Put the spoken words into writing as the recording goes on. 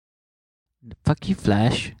Fuck you,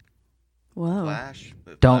 Flash. Whoa. Flash.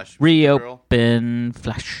 Don't Flash, reopen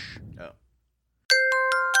Flash. Oh.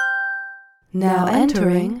 Now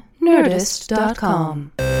entering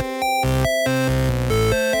Nerdist.com.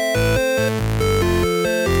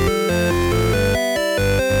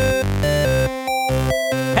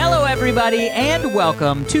 Hello, everybody, and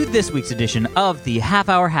welcome to this week's edition of the Half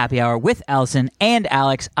Hour Happy Hour with Allison and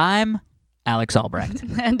Alex. I'm Alex Albrecht.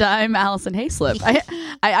 And I'm Allison Hayslip.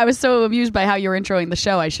 I was so amused by how you were introing the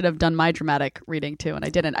show. I should have done my dramatic reading too, and I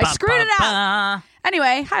didn't. I screwed it out.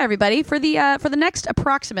 Anyway, hi everybody. For the next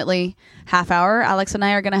approximately half hour, Alex and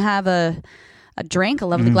I are going to have a drink, a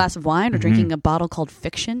lovely glass of wine. We're drinking a bottle called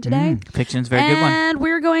Fiction today. Fiction's a very good one. And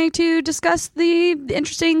we're going to discuss the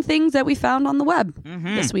interesting things that we found on the web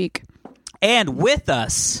this week. And with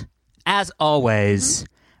us, as always,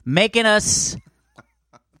 making us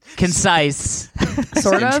concise.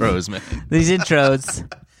 Sort of. Intros, man. These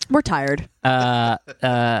intros. We're tired.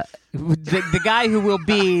 The guy who will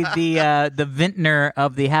be the vintner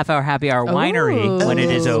of the Half Hour Happy Hour winery when it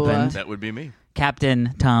is Ooh. opened, That would be me.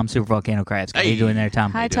 Captain Tom Super Volcano Krajewski. How you doing there,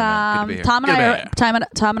 Tom? Hi, doing, man? Good to Tom. be here.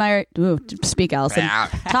 Tom and I are. Ooh, speak, Allison.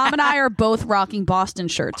 Tom and I are both rocking Boston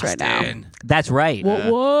shirts right now. Boston. That's right.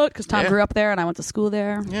 What? Because Tom Yeah. grew up there and I went to school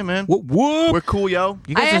there. Yeah, man. What? We're cool, yo.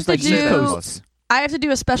 You I guys have just like to do- East Coast. I have to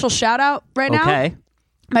do a special shout out right now. Okay.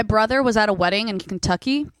 My brother was at a wedding in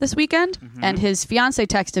Kentucky this weekend, and his fiance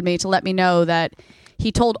texted me to let me know that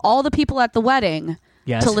he told all the people at the wedding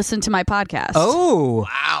Yes. to listen to my podcast. Oh.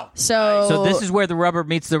 Wow. So So this is where the rubber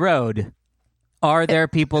meets the road. Are there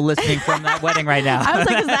people listening from that wedding right now? I was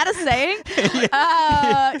like, is that a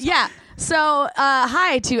saying? Yeah. So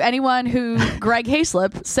hi to anyone who Greg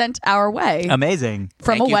Hayslip sent our way Amazing.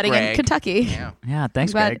 from Thank a you, wedding in Greg. Kentucky. Yeah. Yeah,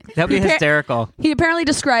 thanks, But Greg. That'd be he appar- hysterical. He apparently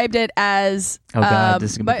described it as, Oh, God,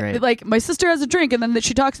 this is gonna be great. like my sister has a drink, and then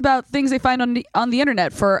she talks about things they find on the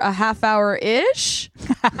internet for a half hour ish.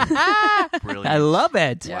 Brilliant. I love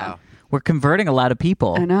it. Wow. We're converting a lot of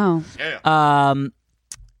people. I know. Yeah.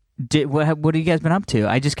 What have you guys been up to?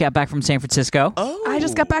 I just got back from San Francisco. Oh. I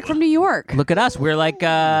just got back from New York. Look at us. We're like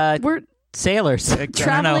We're sailors.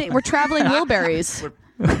 traveling. We're traveling Wilburys.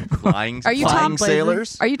 Flying, Are you flying Tom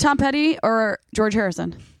sailors. Are you Tom Petty or George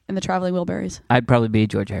Harrison in the Traveling Wilburys? I'd probably be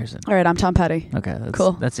George Harrison. All right, I'm Tom Petty. Okay,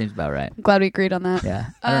 Cool. That seems about right. I'm glad we agreed on that. Yeah,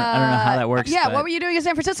 I don't know how that works. Yeah, but- what were you doing in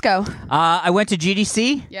San Francisco? I went to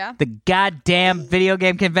GDC. Yeah. The goddamn video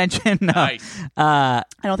game convention. No. Nice. I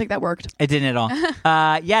don't think that worked. It didn't at all.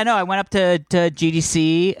 I went up to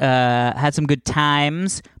GDC, had some good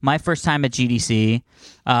times. My first time at GDC.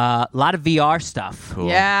 A lot of VR stuff. Cool.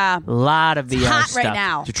 Yeah. A lot of VR Hot stuff. right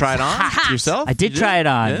now. Did you try it on yourself? I did try it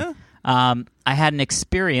on. Yeah. I had an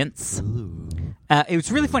experience. It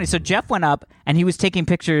was really funny. So Jeff went up and he was taking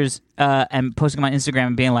pictures and posting them on Instagram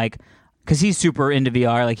and being like, because he's super into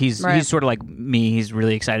VR. Like he's sort of like me. He's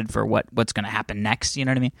really excited for what's going to happen next. You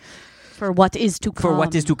know what I mean? For what is to come. For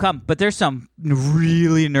what is to come. But there's some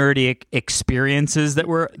really nerdy experiences that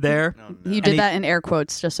were there. You did that in air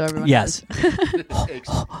quotes, just so everyone Yes. knows. That's the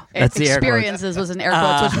air quotes. Experiences was in air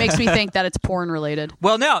quotes, which makes me think that it's porn related.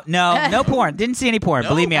 Well, no porn. Didn't see any porn. No?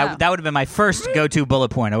 Believe me, Wow. that would have been my first go-to bullet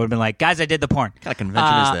point. I would have been like, guys, I did the porn. What kind of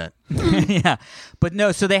convention is that? Yeah, but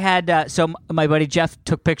no. So they had. So my buddy Jeff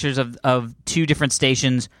took pictures of two different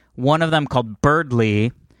stations. One of them called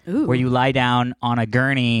Birdly, Ooh. where you lie down on a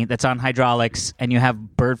gurney that's on hydraulics, and you have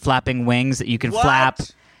bird flapping wings that you can What? flap.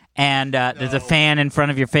 And there's a fan in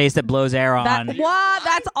front of your face that blows air on. Wow,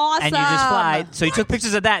 that's awesome. And you just fly. So he took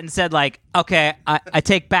pictures of that and said, like, okay, I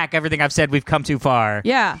take back everything I've said. We've come too far.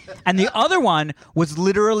 Yeah. And the other one was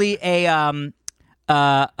literally a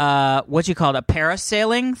what you call it, a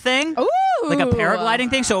parasailing thing, Ooh. like a paragliding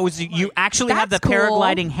thing. So it was you actually have the That's cool.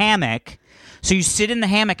 paragliding hammock. So you sit in the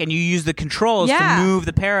hammock and you use the controls Yeah. to move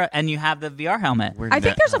the and you have the VR helmet. Where I did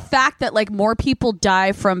think that- there's a fact that like more people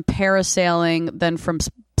die from parasailing than from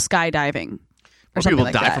skydiving. Or More something people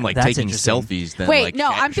like die that. from like That's taking interesting. selfies than Wait, like no,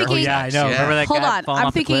 I'm shark thinking- Yeah, I know. attacks. Remember that Hold guy on, falling I'm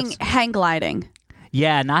off the thinking cliffs? hang gliding.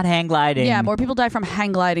 Yeah, not hang gliding. Yeah, more people die from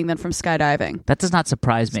hang gliding than from skydiving. That does not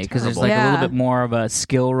surprise me because there's like terrible. a little Yeah. bit more of a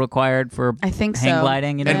skill required for I think hang so.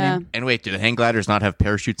 gliding. You know what I Yeah. mean? And wait, do the hang gliders not have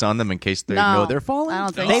parachutes on them in case they know they're falling? I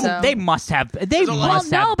don't think They so. they must have a have lot-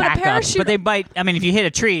 Well, no, but a backups, parachute- but they might. I mean, if you hit a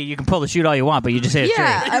tree, you can pull the chute all you want, but you just hit a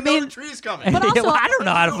Yeah, tree. I mean, tree's coming. but also- Well, I don't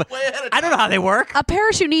know how to. Way ahead of I don't know how they work. a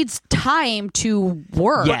parachute needs time to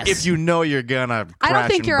work. Yes. if you know you're gonna, I don't crash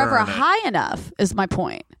think and you're ever burn it. high enough. Is my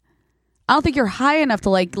point. I don't think you're high enough to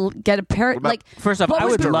like get a like. First off, I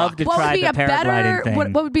would love to try the paragliding thing.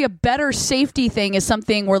 What would be a better safety thing is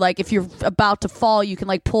something where like if you're about to fall, you can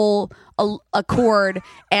like pull a cord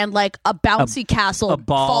and like a bouncy castle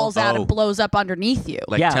falls out and blows up underneath you.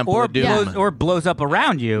 Like Temple of Doom. Or blows up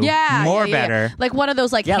around you. Yeah, more better. Yeah. Like one of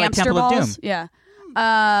those like hamster like balls. Yeah.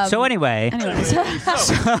 So anyway,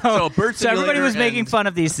 so everybody was making fun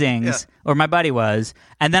of these things, or my buddy was,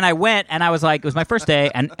 and then I went and I was like, it was my first day,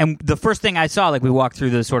 and the first thing I saw, like we walked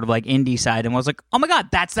through the sort of like indie side, and I was like, oh my god,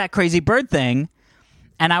 that's that crazy bird thing,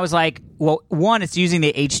 and I was like, well, one, it's using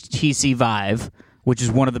the HTC Vive, which is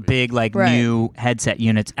one of the big like new headset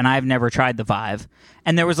units, and I've never tried the Vive,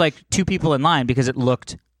 and there was like 2 people in line because it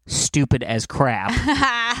looked stupid as crap.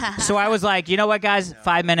 So I was like, you know what, guys,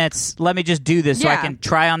 5 minutes, let me just do this so I can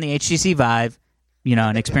try on the HTC Vive,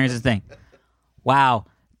 and experience this thing. Wow.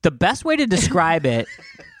 The best way to describe it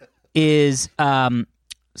is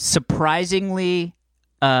surprisingly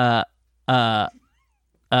wait, I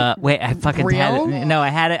fucking had it. No, I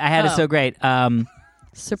had it so great.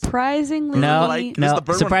 Surprisingly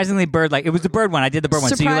surprisingly bird-like. It was the bird one. I did the bird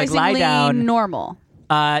one. So you like lie down. Normal.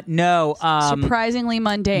 No. Surprisingly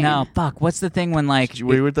mundane. No, fuck. What's the thing when like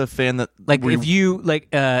we were the fan that like if you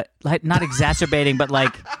like not exacerbating, but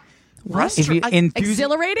like if you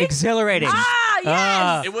exhilarating.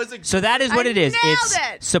 Yes. It was so that is what it is. It's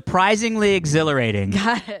surprisingly exhilarating.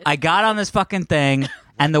 Got it. I got on this fucking thing,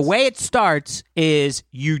 and the way it starts is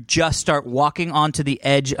you just start walking onto the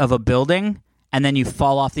edge of a building, and then you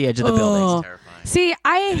fall off the edge of the building. See,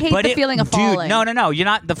 I hate the feeling of falling. Dude, no. You're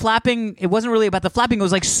not. The flapping, it wasn't really about the flapping. It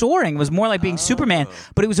was like soaring. It was more like being Superman.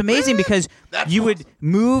 But it was amazing because you would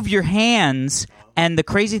move your hands, and the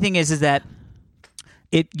crazy thing is that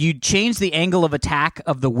you change the angle of attack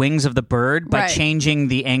of the wings of the bird by changing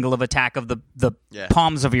the angle of attack of the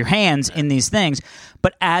palms of your hands in these things.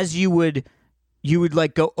 But as you would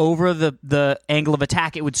like go over the angle of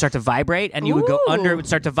attack, it would start to vibrate, and you would go under, it would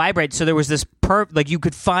start to vibrate. So there was this like you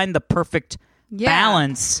could find the perfect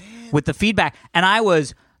balance with the feedback, and I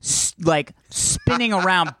was like spinning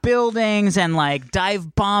around buildings and like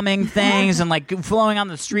dive bombing things and like flowing on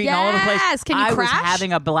the street and all over the place. Can you I crash? was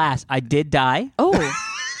having a blast. I did die.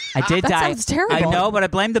 I did that die. Sounds terrible. I know, but I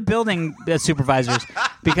blame the building supervisors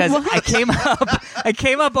because I came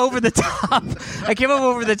up over the top. I came up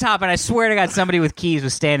over the top, and I swear to God, somebody with keys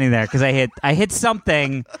was standing there because I hit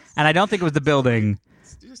something, and I don't think it was the building.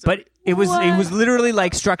 But it was literally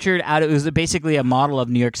like structured out. It was basically a model of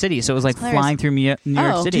New York City. So it was like flying through New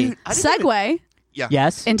York City. Dude, segue.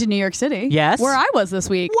 Yes. Into New York City. Yes. Where I was this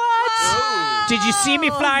week. What? Did you see me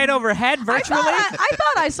flying overhead virtually? I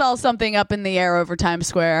thought I saw something up in the air over Times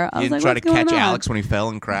Square. I was didn't like, try to catch on? Alex when he fell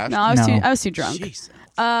and crashed? No, I was too drunk. Jeez.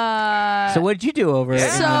 So what did you do over in New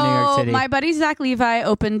York City? My buddy Zach Levi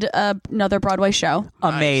opened another Broadway show.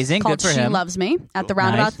 Amazing, called good for She him. Loves Me at the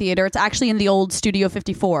Roundabout Theater. It's actually in the old Studio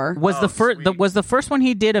 54. Was the first one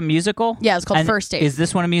he did a musical? Yeah, it's called First Date. Is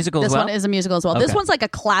this one a musical as well? This one is a musical as well. Okay. This one's like a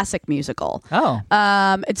classic musical. Oh.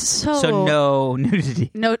 It's so no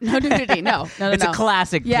nudity. No nudity. No. It's a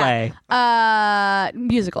classic play.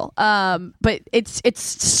 Musical. But it's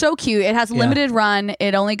so cute. It has a limited run.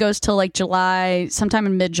 It only goes till like July, sometime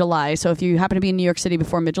in mid-July. So if you happen to be in New York City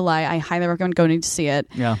before mid-July, I highly recommend going to see it.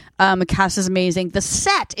 Yeah. The cast is amazing. The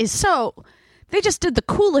set is they just did the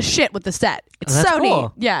coolest shit with the set. It's that's so cool.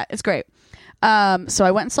 neat. Yeah, it's great. So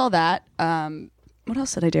I went and saw that. What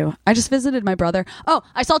else did I do? I just visited my brother. Oh,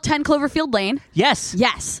 I saw 10 Cloverfield Lane. Yes.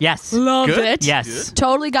 Loved Good. it. Yes. Good.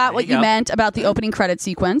 Totally got what you you go. meant about the opening credit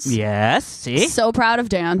sequence. Yes. See? So proud of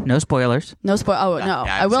Dan. No spoilers. No spoil. Oh no,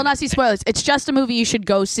 yeah, I will not see spoilers. It's just a movie you should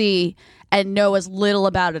go see and know as little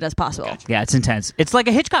about it as possible. Yeah, it's intense. It's like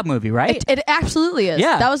a Hitchcock movie, right? It absolutely is.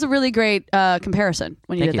 Yeah. That was a really great comparison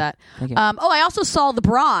when you Thank did you. that. Thank you. I also saw The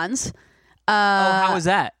Bronze. How was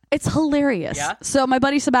that? It's hilarious. Yeah? So my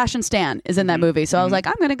buddy Sebastian Stan is in that movie. So I was like,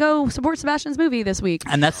 I'm going to go support Sebastian's movie this week.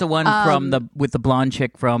 And that's the one with the blonde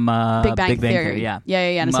chick from Big Bang Theory. Yeah.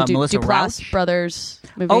 And it's a Melissa Duplass Rauch? Brothers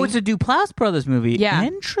movie. Oh, it's a Duplass Brothers movie. Yeah.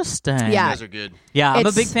 Interesting. Yeah. You guys are good. Yeah, I'm a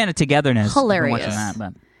It's big fan of Togetherness. hilarious. I've been watching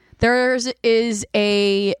that, but There's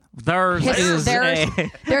a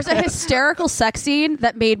there's a hysterical sex scene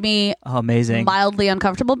that made me amazing. mildly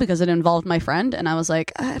uncomfortable because it involved my friend, and I was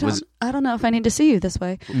like, I don't know if I need to see you this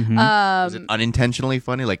way. Was it unintentionally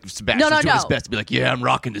funny? Like Sebastian's doing his best to be like, yeah, I'm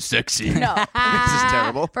rocking the sex scene. No. This is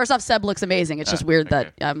terrible. First off, Seb looks amazing. It's just weird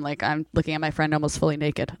that I'm looking at my friend almost fully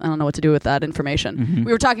naked. I don't know what to do with that information.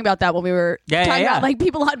 We were talking about that when we were talking about like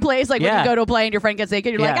people on plays, like when you go to a play and your friend gets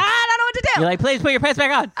naked, you're like, I don't know what to do. You're like, please put your pants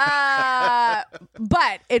back on.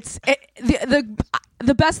 But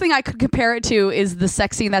The best thing I could compare it to is the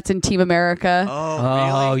sex scene that's in Team America.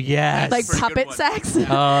 Oh, really? yes. Like puppet sex.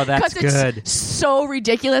 Oh, that's good. It's so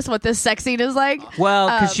ridiculous what this sex scene is like. Well,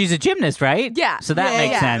 because she's a gymnast, right? Yeah. So that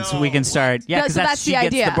makes sense. We can start. Yeah, because that's the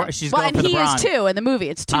idea. She's well, going and for the he bronze. is too in the movie.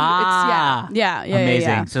 It's two. Ah. Yeah. Amazing.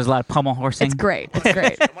 Yeah. So there's a lot of pummel horsing. It's great. It's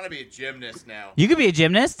great. I want to be a gymnast now. You could be a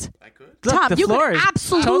gymnast. I could. Look, Tom, the you floor could is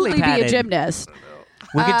absolutely totally be a padded. gymnast.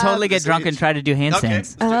 We could totally get drunk and try to do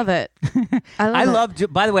handstands. I love it. I love.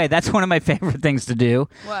 By the way, that's one of my favorite things to do.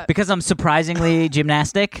 What? Because I'm surprisingly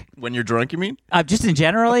gymnastic. When you're drunk, you mean? Just in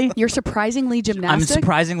generally. You're surprisingly gymnastic. I'm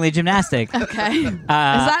surprisingly gymnastic. Okay.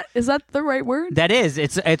 Is that the right word? That is.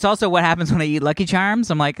 It's also what happens when I eat Lucky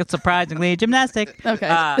Charms. I'm like, it's surprisingly gymnastic.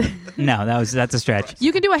 Okay. No, that's a stretch.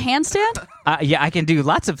 You can do a handstand? Yeah, I can do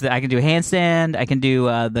lots of. I can do a handstand. I can do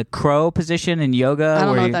the crow position in yoga. I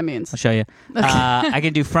don't know what that means. I'll show you. I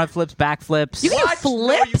can do front flips, back flips. You can do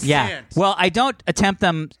flips? Yeah. Well, I don't attempt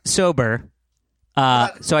them sober.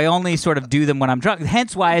 So I only sort of do them when I'm drunk.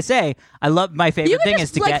 Hence why I say I love my favorite thing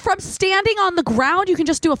is to get from standing on the ground. You can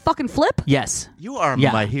just do a fucking flip. Yes. You are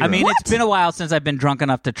Yeah. my hero. I mean, What? it's been a while since I've been drunk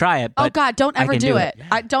enough to try it. But Oh God! Don't I ever can do it.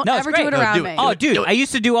 Don't No, it's ever great. do it No, around do me. it. Oh, dude, I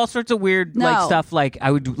used to do all sorts of weird like No. stuff. Like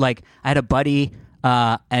I would like I had a buddy,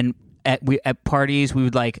 and at parties we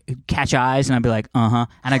would like catch eyes, and I'd be like, and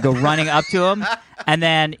I'd go running up to him, and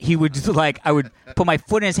then he would just, like I would put my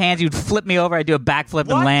foot in his hands. He would flip me over. I'd do a backflip and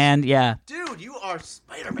What? land. Yeah. Dude, you are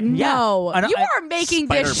Spider-Man. No, Yeah. you are making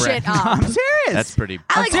this Spider-Bread. shit up. I'm serious. That's pretty.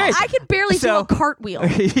 Alex, serious. I can barely do So- a cartwheel.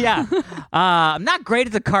 Yeah. I'm not great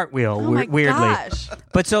at the cartwheel. Oh my weirdly. gosh.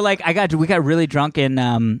 But so like we got really drunk in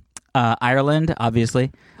Ireland,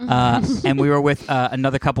 obviously, and we were with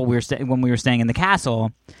another couple. When we were staying in the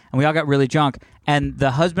castle, and we all got really drunk. And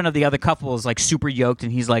the husband of the other couple is like super yoked,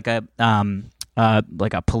 and he's like a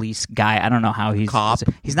police guy. I don't know how he's Cop?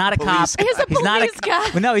 He's not a Police cop. He's a not police guy.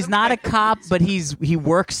 Well, no, he's not a cop, but he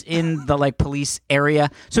works in the like police area,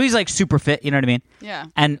 so he's like super fit. You know what I mean? Yeah.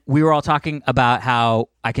 And we were all talking about how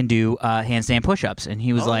I can do handstand push-ups, and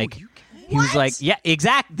he was like. you He was What? like, yeah,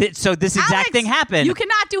 exact. So this exact Alex, thing happened. You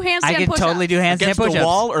cannot do handstand I can push-ups. totally do handstand Against push-ups. the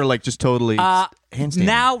wall or like just totally handstand?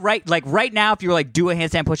 Now, right now, if you were like do a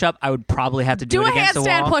handstand push-up, I would probably have to do Do it a against the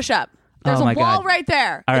handstand wall. push-up. There's Oh a my wall God. right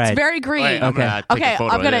there. All It's right. very green. Wait, I'm Okay. gonna take Okay, a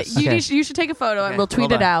photo I'm gonna. of this. You, Okay. you should take a photo and we'll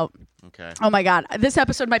tweet hold it on. out. Okay. Oh my God, this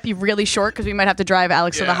episode might be really short because we might have to drive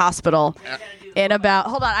Alex to the Yeah. hospital in about.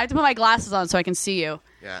 Hold on, I have to put my glasses on so I can see you.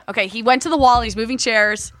 Yeah. Okay, he went to the wall and he's moving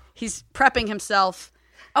chairs. He's prepping himself.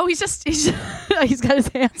 Oh, he's he's got his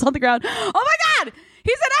hands on the ground. Oh my God,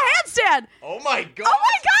 he's in a handstand. Oh my god. Oh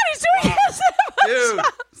my God, he's doing handstand Dude.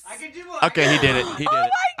 push-ups. Okay, he did it. He did Oh it.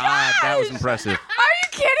 my gosh. That was impressive. Are you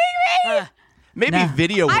kidding me? Maybe Nah.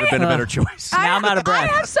 video would have been a better choice. Now I'm out of breath.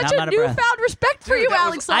 I have such Now I'm a out of breath. newfound respect for you, that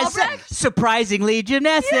Alex I said Albrecht. surprisingly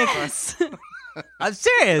gymnastic. Yes. I'm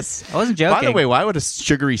serious. I wasn't joking. By the way, why would a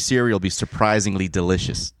sugary cereal be surprisingly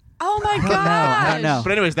delicious? Oh my God. I don't know.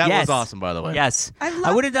 But anyways, that Yes. was awesome, by the way. Yes, I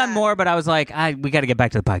love would have done that. more, but I was like, we got to get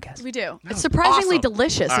back to the podcast. We do. It's surprisingly awesome.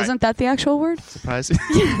 delicious. All right. Isn't that the actual word? Surprising.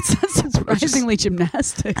 It's surprisingly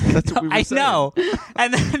gymnastic. That's what we were I saying. know,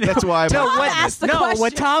 and then That's why I'm no, laughing. what, asked the no, question.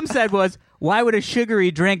 what Tom said was, why would a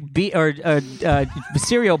sugary drink be or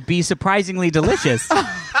cereal be surprisingly delicious?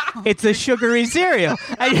 It's a sugary cereal,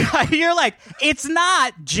 and you're like, it's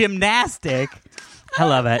not gymnastic. I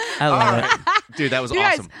love it. I love it. Dude, that was You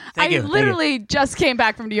guys, awesome. Thank I you, thank literally just came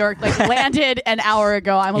back from New York, like landed an hour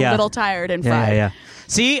ago. I'm a Yeah. little tired and Yeah, fried. yeah.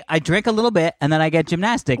 See, I drink a little bit, and then I get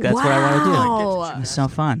gymnastic. That's what I want to do. Wow. It was so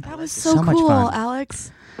fun. That was so, much cool, fun.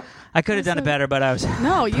 Alex. I could have done it better, but I was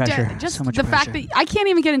No, you pressure. did. Just so much the pressure. fact that I can't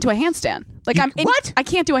even get into a handstand. Like what? I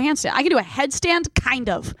can't do a handstand. I can do a headstand, kind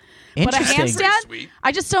of. But a Interesting. handstand, Sweet.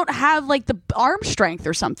 I just don't have like the arm strength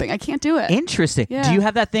or something. I can't do it. Interesting. Yeah. Do you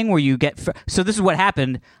have that thing where you get? So this is what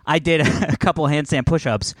happened. I did a couple handstand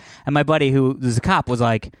push-ups, and my buddy, who was a cop, was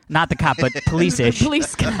like, not the cop, but police-ish.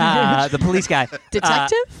 Police guy. The police guy.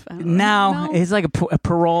 Detective? I don't No, know. it's like a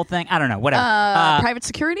parole thing. I don't know. Whatever. Private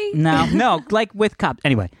security? No, like with cops.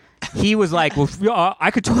 Anyway, he was like, "Well, yeah, I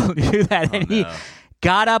could totally do that," and he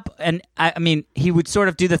got up, and I mean, he would sort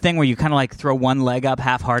of do the thing where you kind of like throw one leg up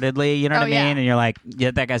half-heartedly. You know what I mean? yeah. And you're like,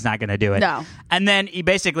 "Yeah, that guy's not going to do it." No. And then he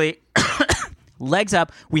basically. Legs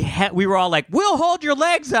up. We were all like, "We'll hold your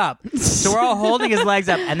legs up." So we're all holding his legs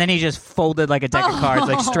up, and then he just folded like a deck of cards,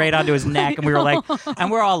 like straight onto his neck, and we were like, and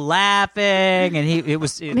we're all laughing, and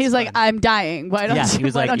And he's like, I'm dying. Why don't Yeah, you, he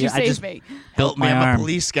was why like, don't you yeah, I save just- me? Help me, my I'm arm. a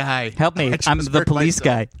police guy. "Help me! I just I'm the hurt police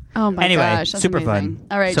myself. guy." Oh my Anyway, gosh. That's super amazing. fun.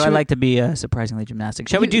 All right. So should I we- like to be surprisingly gymnastic.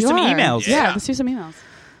 Shall we do You some are. emails? Yeah, let's do some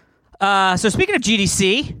emails. So speaking of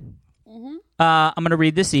GDC, I'm going to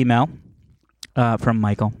read this email. from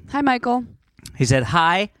Michael. Hi, Michael. He said,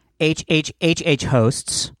 "Hi, HHHH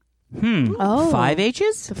hosts." Oh, 5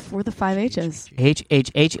 H's? We're the 5 H's.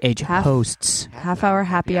 HHHH hosts. Half-hour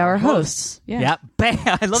happy hour hosts. Yeah. Yep. Bam.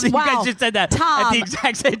 I love that you guys just said that Tom. at the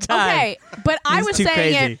exact same time. Okay, but I was too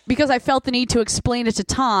saying crazy. it because I felt the need to explain it to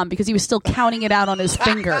Tom because he was still counting it out on his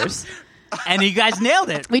fingers. And you guys nailed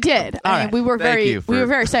it. We did. All I mean, right. we were Thank you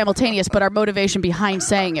very simultaneous, but our motivation behind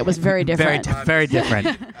saying it was very different. Very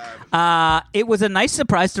different. It was a nice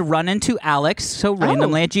surprise to run into Alex so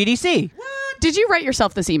randomly at GDC. Did you write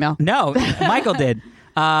yourself this email? No, Michael did.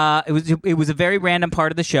 It was a very random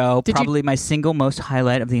part of the show. Probably my single most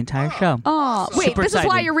highlight of the entire show. Oh, wait, Super this is why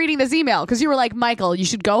exciting. you're reading this email, because you were like, Michael, you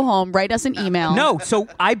should go home, write us an email. No, so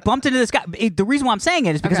I bumped into this guy. The reason why I'm saying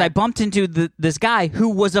it is because Okay. I bumped into this guy who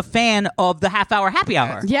was a fan of the half-hour happy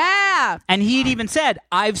hour. Yeah. And he'd even said,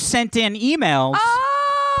 I've sent in emails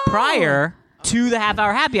Oh. prior to the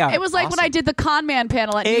half-hour happy hour. It was like when I did the Con Man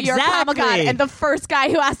panel at New York Comic Con, Exactly. and the first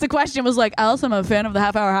guy who asked the question was like, Alice, I'm a fan of the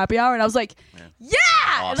half-hour happy hour. And I was like, yeah!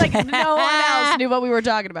 Awesome. Like, no one else knew what we were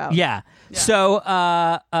talking about. Yeah. So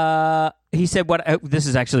he said, this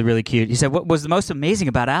is actually really cute. He said, what was the most amazing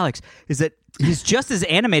about Alex is that he's just as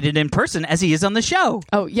animated in person as he is on the show.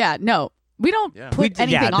 Oh, yeah, no. We don't put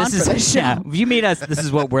anything on for this show. Yeah, if you meet us, this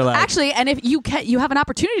is what we're like. Actually, and if you have an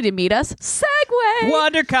opportunity to meet us, segue.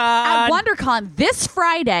 WonderCon. At WonderCon this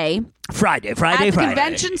Friday. Friday. At the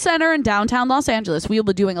Convention Center in downtown Los Angeles, we will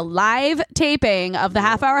be doing a live taping of the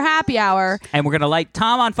half-hour happy hour. And we're going to light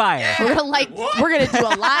Tom on fire. We're gonna do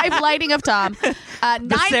a live lighting of Tom.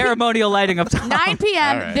 The ceremonial lighting of Tom. 9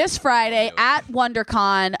 p.m. All right. this Friday at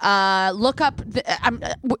WonderCon. Look up.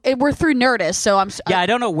 We're through Nerdist, so I'm. Yeah, I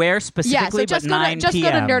don't know where specifically, Yeah, so just but 9 go to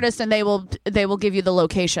p.m. Nerdist, and they will give you the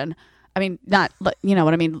location. I mean, not you know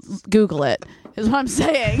what I mean. Google it is what I'm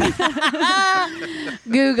saying.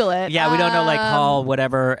 Google it. Yeah, we don't know, like, hall,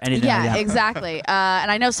 whatever, anything like Yeah, that. exactly.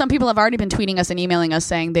 And I know some people have already been tweeting us and emailing us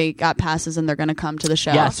saying they got passes and they're going to come to the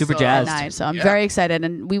show. Yeah, super jazzed. Night. So I'm very excited,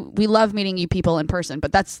 and we love meeting you people in person.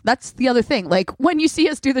 But that's the other thing. Like, when you see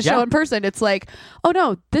us do the show Yeah. in person, it's like, oh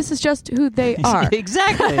no, this is just who they are.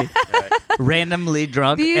 Exactly. Randomly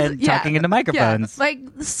drunk and talking into microphones. Yeah, like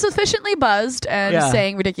sufficiently buzzed and Yeah.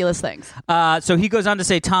 saying ridiculous things. So he goes on to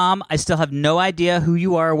say, Tom, I still have no idea who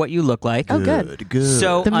you are or what you look like. Oh, good.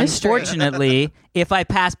 So, The mystery. unfortunately, if I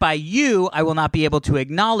pass by you, I will not be able to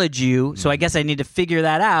acknowledge you. So I guess I need to figure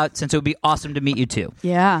that out, since it would be awesome to meet you too.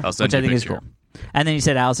 Yeah. I'll send Which you I a think is picture. cool. And then he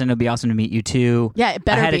said, Allison, it would be awesome to meet you too. Yeah, it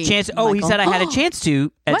better I had be, a chance. Oh, he Michael. said I had a chance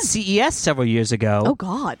to at When? CES several years ago. Oh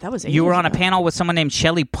God, that was. You were on a ages ago. panel with someone named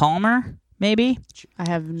Shelley Palmer, maybe? I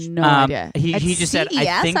have no idea. he At just said, I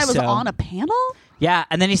CES, think I was so. on a panel. Yeah,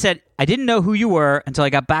 and then he said, I didn't know who you were until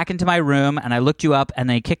I got back into my room and I looked you up, and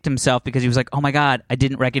then he kicked himself because he was like, oh my God, I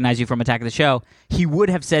didn't recognize you from Attack of the Show. He would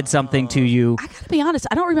have said something to you. I gotta be honest.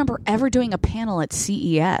 I don't remember ever doing a panel at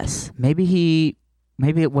CES. Maybe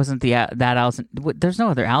it wasn't that Allison. There's no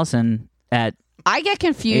other Allison at... I get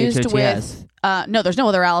confused HOTS. with. No, there's no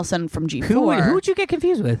other Allison from G4. Who would you get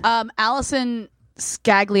confused with? Allison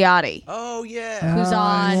Scagliotti, Oh yeah. who's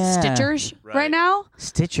on yeah. Stitchers right Right. now.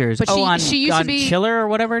 Stitchers. But she used to on be- Chiller or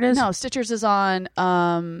whatever it is? No, Stitchers is on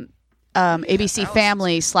ABC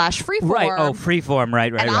Family / Freeform. Right. Oh, Freeform.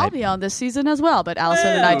 Right. and I'll be on this season as well. But Allison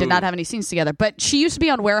and I did not have any scenes together. But she used to be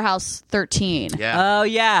on Warehouse 13. Yeah. Oh,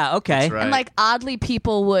 yeah. Okay. That's right. And like oddly,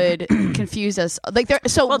 people would confuse us. Like there,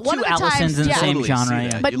 so Well, one two of the Allisons times, in the yeah. same Totally genre. see Yeah.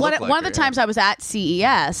 that. But You one look like of the her, times I was at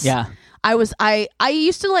CES, Yeah. I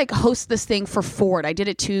used to like host this thing for Ford. I did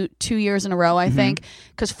it two years in a row, I think,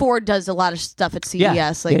 because Ford does a lot of stuff at CES. Mm-hmm.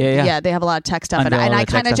 Yeah. Like Yeah. they have a lot of tech stuff, and Unveil all I the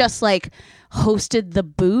tech kind of stuff. just like hosted the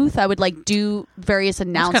booth. I would like do various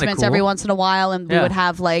announcements cool. every once in a while, and we Yeah. would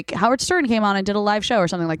have like Howard Stern came on and did a live show or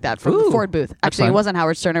something like that from the Ooh, Ford booth. that's Actually, it fun. wasn't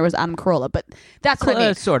Howard Stern; it was Adam Carolla. But that's what I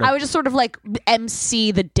mean. Sort of. I would just sort of like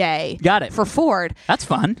MC the day. Got it. For Ford. That's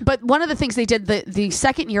fun. But one of the things they did the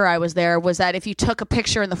second year I was there was that if you took a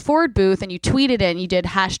picture in the Ford booth and you tweeted it and you did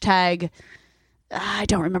hashtag, I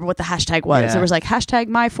don't remember what the hashtag was. Yeah. There was like hashtag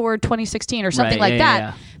MyFord2016 or something Right, like yeah, that.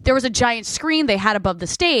 yeah. There was a giant screen they had above the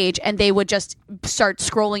stage, and they would just start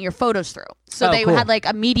scrolling your photos through. So Oh, they cool. had like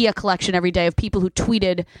a media collection every day of people who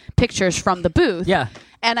tweeted pictures from the booth. Yeah.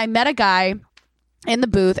 And I met a guy in the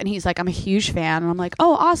booth, and he's like, I'm a huge fan. And I'm like,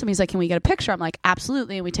 oh, awesome. He's like, can we get a picture? I'm like,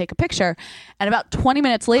 absolutely. And we take a picture. And about 20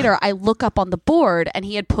 minutes later, I look up on the board, and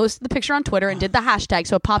he had posted the picture on Twitter and did the hashtag.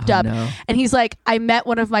 So it popped up. no. And he's like, I met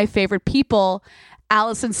one of my favorite people,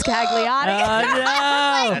 Allison Scagliotti. Oh,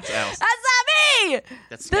 no. That's Allison. That's not me.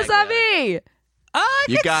 That's That's not Scagliotti. me. I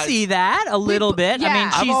can see that a little bit. yeah. I mean,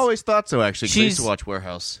 I've always thought so. Actually, 'cause I used she's- to watch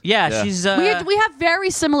Warehouse. Yeah, she's. we have very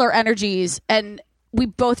similar energies, and we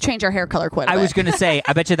both change our hair color quite a bit. I was going to say,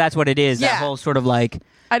 I bet you that's what it is. Yeah. That whole sort of like.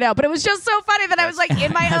 I know, but it was just so funny that I was like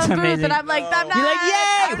in my That's own booth, amazing. and I'm like, I'm not. You're like, yay!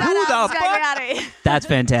 I'm Who not, the I'm just gonna fuck? get out of here. That's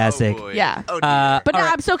fantastic. Oh, boy. Yeah. Oh, dear. But all no,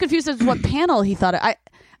 right. I'm so confused as to what panel he thought.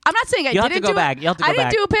 I'm not saying I You'll have didn't to go do back. it. You'll have to go I didn't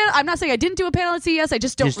back. do a panel. I'm not saying I didn't do a panel at CES. I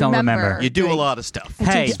just don't, Just don't remember. You do a doing- lot of stuff.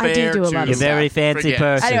 Hey, I do do a lot You're of a stuff. very fancy Forget.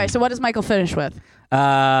 person. Anyway, so what does Michael finish with?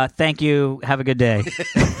 Thank you. Have a good day.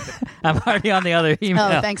 I'm already on the other email.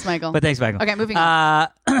 Oh, thanks, Michael. But thanks, Michael. Okay, moving on.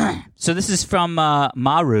 So this is from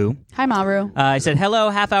Maru. Hi, Maru. I said, hello,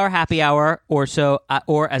 half hour happy hour, or so,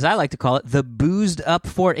 or as I like to call it, the Boozed Up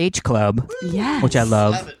 4-H Club, Yes. which I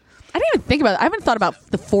love. I didn't even think about it. I haven't thought about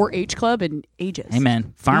the 4-H club in ages. Hey,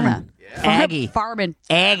 man. Farming. Aggie. Farming.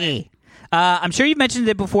 Aggie. I'm sure you've mentioned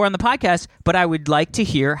it before on the podcast, but I would like to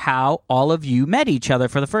hear how all of you met each other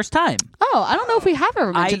for the first time. Oh, I don't know if we have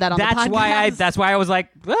ever mentioned that on the podcast. That's why I was like,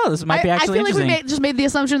 well, this might be actually I feel interesting. like we just made the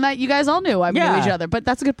assumption that you guys all knew we knew each other, but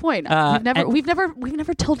that's a good point. We've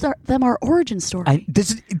never told them our origin story.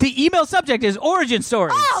 The email subject is origin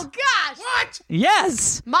stories. Oh gosh! What?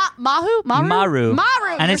 Yes. Maru. Maru.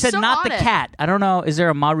 you're And it said so not on the it. cat. I don't know. Is there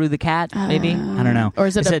a Maru the cat? Maybe. I don't know. Or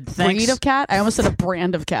is it said, a thanks. breed of cat? I almost said a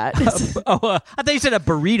brand of cat. I thought you said a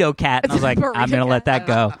burrito cat. And I was like, Burrito I'm going to let cat.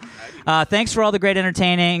 that go. Thanks for all the great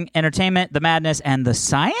entertainment, the madness, and the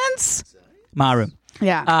science. Maru.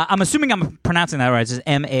 Yeah. I'm assuming I'm pronouncing that right. It's just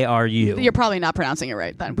Maru. You're probably not pronouncing it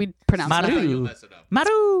right then. We pronounce Maru. it.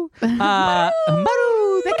 Maru.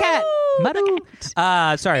 Maru the cat.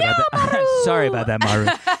 Maru. Sorry about that. Sorry about that,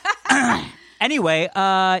 Maru. Anyway,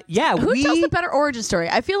 Who tells the better origin story?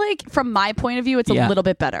 I feel like from my point of view, it's a little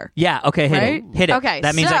bit better. Yeah, okay, hit it. Okay,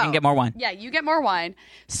 That means I so- can get more wine. Yeah, you get more wine.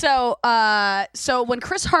 So, so when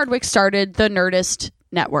Chris Hardwick started the Nerdist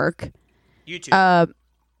Network, YouTube.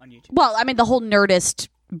 on YouTube. well, I mean the whole Nerdist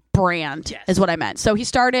brand is what I meant. So he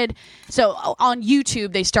started. So on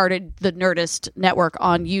YouTube, they started the Nerdist Network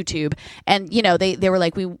on YouTube, and they were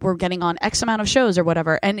like, we were getting on X amount of shows or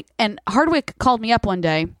whatever, and Hardwick called me up one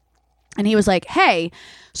day. And he was like, hey,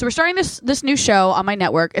 so we're starting this new show on my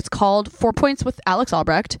network. It's called 4 Points with Alex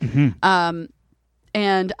Albrecht. Mm-hmm.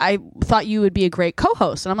 And I thought you would be a great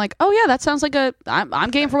co-host. And I'm like, oh, yeah, that sounds like I'm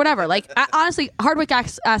game for whatever. Like, honestly, Hardwick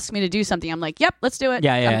asked me to do something. I'm like, yep, let's do it.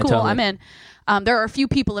 Yeah, I'm cool. totally. I'm in. There are a few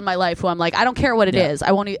people in my life who I'm like, I don't care what it is. I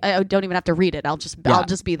don't even have to read it. I'll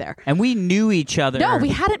just be there. And we knew each other. No, we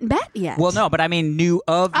hadn't met yet. Well, no, but I mean, knew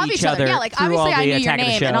of each other. Yeah, like through obviously all I the knew your Attack of the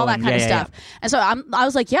name Show and all that kind of stuff. And so I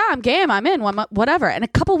was like, yeah, I'm game. I'm in. Whatever. And a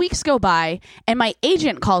couple weeks go by, and my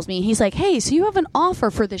agent calls me. He's like, hey, so you have an offer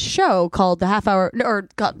for this show called the Half Hour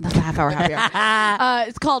Happy Hour.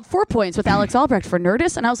 It's called 4 Points with Alex Albrecht for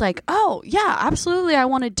Nerdist. And I was like, oh yeah, absolutely, I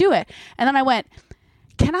want to do it. And then I went,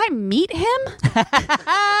 can I meet him?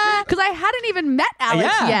 Because I hadn't even met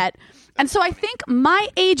Alex yet. And so I think my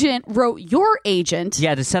agent wrote your agent.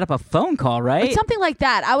 Yeah, to set up a phone call, right? Something like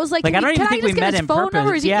that. I was like, I don't even think we just get met his in phone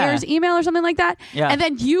purpose. number, his email or something like that? Yeah. And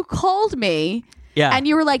then you called me. Yeah. And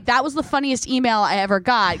you were like, that was the funniest email I ever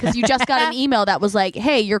got, because you just got an email that was like,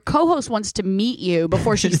 hey, your co-host wants to meet you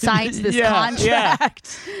before she signs this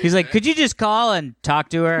contract. He's like, could you just call and talk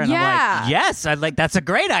to her? And I'm like, yes. That's a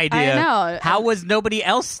great idea. I know. How was nobody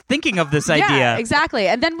else thinking of this idea? Yeah, exactly.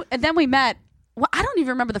 And then we met. Well, I don't even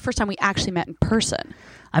remember the first time we actually met in person.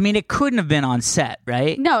 I mean, it couldn't have been on set,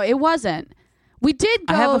 right? No, it wasn't. We did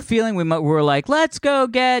go. I have a feeling we were like, let's go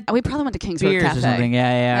get we probably went to Kings Road beers Cafe. or something.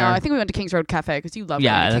 Yeah. No, I think we went to Kings Road Cafe because you love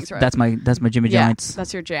going to Kings Road. that's my Jimmy Joints.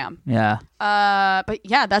 That's your jam. Yeah. But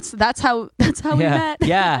yeah, that's how we met.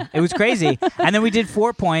 Yeah, it was crazy. And then we did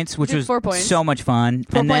 4 Points, which was 4 Points. so much fun.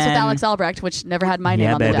 4 and Points with then- Alex Albrecht, which never had my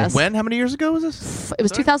name on baby. the desk. When? How many years ago was this? It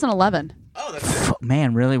was 2011. Oh, that's it.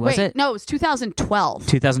 Man, really, was Wait, it? no, it was 2012.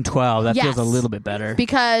 2012. That Yes. feels a little bit better.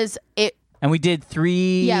 Because And we did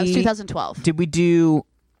 3... it was 2012. Did we do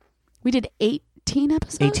We did 18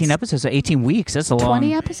 episodes? 18 episodes? So 18 weeks. That's a long...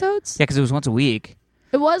 20 episodes? Yeah, because it was once a week.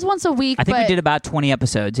 It was once a week. I think but we did about 20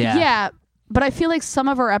 episodes, yeah. Yeah, but I feel like some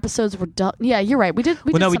of our episodes were done. Yeah, you're right. We did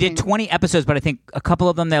We did 20 episodes, but I think a couple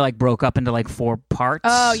of them, they broke up into 4 parts.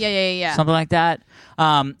 Oh, yeah. Something like that.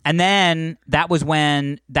 And then that was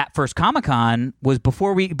when that first Comic-Con was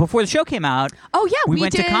before the show came out. Oh, yeah. We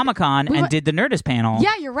went to Comic-Con and did the Nerdist panel.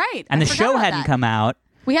 Yeah, you're right. And I the forgot show about hadn't that. come out.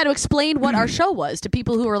 We had to explain what our show was to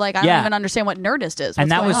people who were like, I don't even understand what Nerdist is.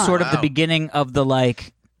 And that What's was going sort on? of the beginning of the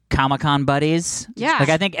Comic-Con buddies. Yeah.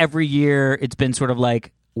 I think every year it's been sort of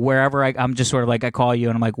wherever I'm just sort of like, I call you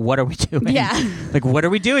and I'm like, what are we doing? Yeah. Like, what are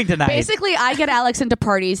we doing tonight? Basically, I get Alex into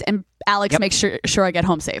parties and Alex makes sure I get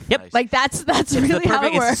home safe. Yep. Like that's really how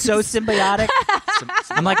it works. It's so symbiotic.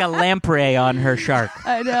 I'm like a lamprey on her shark.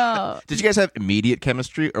 I know. Did you guys have immediate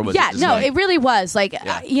chemistry, or was it just no, like, it really was. Like,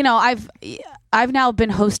 I've now been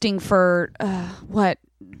hosting for what,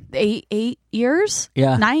 8 years?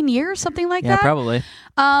 Yeah. 9 years, something like that. Yeah, probably.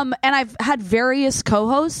 And I've had various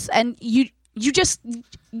co-hosts, and you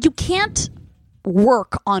can't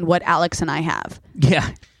work on what Alex and I have. Yeah.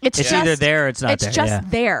 It's just either there or it's not there. It's just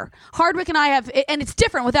there. Hardwick and I have, and it's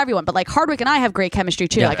different with everyone, but like Hardwick and I have great chemistry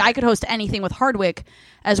too. Yeah. Like I could host anything with Hardwick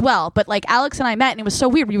as well, but like Alex and I met and it was so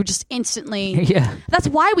weird. We were just instantly, That's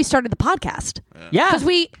why we started the podcast. Yeah.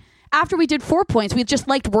 Because after we did 4 Points, we just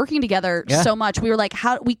liked working together so much. We were like,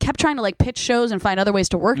 we kept trying to like pitch shows and find other ways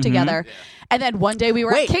to work together. Yeah. And then one day we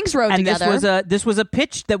were at Kings Road together. And this was a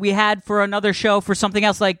pitch that we had for another show for something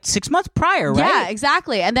else like 6 months prior, right? Yeah,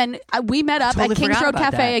 exactly. And then we met up at Kings Road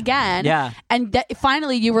Cafe again. Yeah. And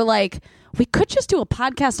finally you were like, we could just do a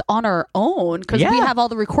podcast on our own because we have all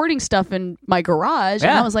the recording stuff in my garage.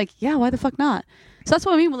 And I was like, yeah, why the fuck not? So that's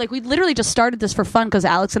what I mean. Like we literally just started this for fun because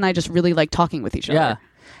Alex and I just really like talking with each other. Yeah.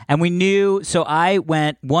 And we knew, so I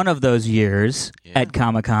went one of those years at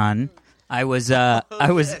Comic-Con. I was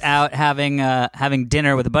out having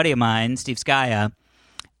dinner with a buddy of mine, Steve Skaya,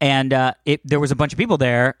 and there was a bunch of people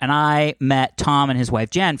there, and I met Tom and his wife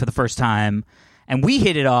Jen for the first time, and we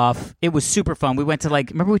hit it off. It was super fun. We went to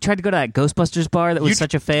remember we tried to go to that Ghostbusters bar that was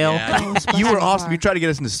such a fail? Yeah. You were awesome. You tried to get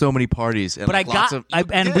us into so many parties. And but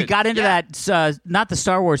we got into that, not the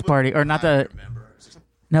Star Wars party, or not the...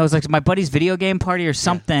 No, it was like my buddy's video game party or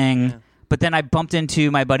something. Yeah. But then I bumped into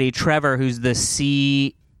my buddy Trevor, who's the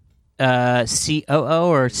COO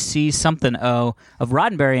or C something O of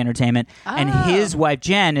Roddenberry Entertainment, and his wife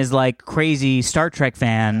Jen is like crazy Star Trek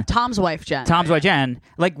fan. Tom's wife Jen,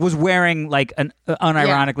 like was wearing like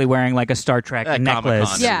unironically wearing like a Star Trek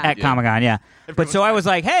necklace at Comic-Con. Yeah. But so I was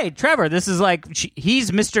like, hey, Trevor, this is like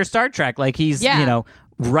he's Mr. Star Trek, like he's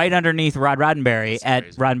right underneath Rod Roddenberry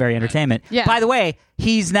at Roddenberry Entertainment. Yeah. By the way,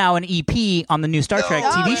 he's now an EP on the new Star Trek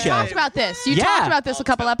TV show. You talked about this. You talked about this a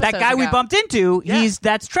couple episodes ago. That guy we bumped into,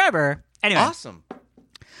 that's Trevor. Anyway. Awesome.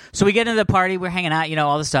 So we get into the party, we're hanging out,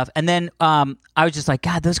 all this stuff. And then I was just like,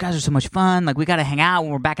 God, those guys are so much fun. Like, we got to hang out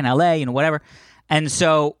when we're back in LA, whatever. And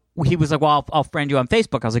so he was like, well, I'll friend you on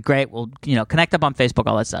Facebook. I was like, great, we'll, connect up on Facebook,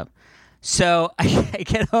 all that stuff. So I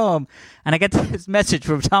get home, and I get this message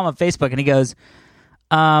from Tom on Facebook, and he goes,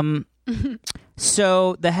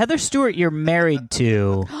 so the Heather Stewart you're married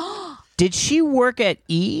to, did she work at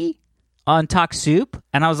E on Talk Soup?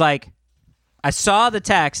 And I was like, I saw the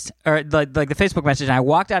text or like the Facebook message, and I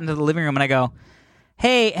walked out into the living room and I go,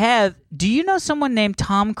 hey, Hev, do you know someone named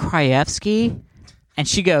Tom Krajewski? And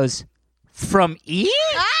she goes, from E?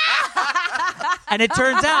 And it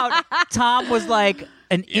turns out Tom was like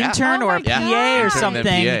an intern or a PA or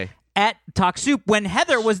something at Talk Soup when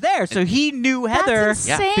Heather was there, so he knew Heather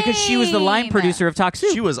because she was the line producer of Talk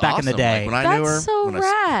Soup. She was back awesome. in the day. Like, when I knew her, that's so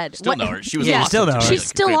rad. Still know her. She was awesome. Still know her. She's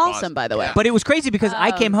still awesome, by the way. But it was crazy because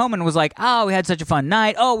I came home and was like, "Oh, we had such a fun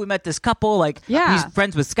night. Oh, we met this couple. Like, he's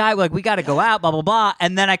friends with Sky. Like, we got to go out. Blah blah blah."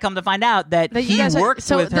 And then I come to find out that he worked with her.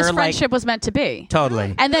 So this friendship was meant to be.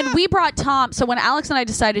 Totally. And then we brought Tom. So when Alex and I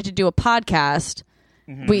decided to do a podcast,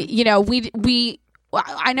 we.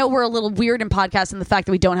 I know we're a little weird in podcasts in the fact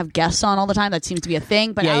that we don't have guests on all the time. That seems to be a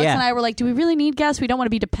thing. But Alex and I were like, do we really need guests? We don't want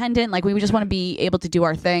to be dependent. Like, we just want to be able to do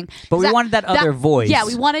our thing. But we wanted that other voice. Yeah,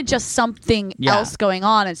 we wanted just something else going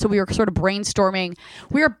on. And so we were sort of brainstorming.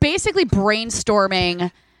 We were basically brainstorming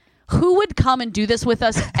who would come and do this with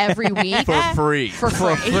us every week. For free. For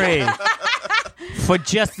free. For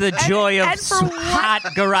just the joy of hot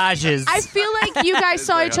garages. I feel like you guys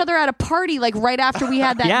saw each other at a party like right after we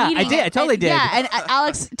had that meeting. Yeah, I did. I totally did. Yeah, and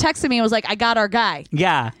Alex texted me and was like, I got our guy.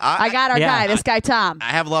 Yeah. I got our guy, this guy Tom.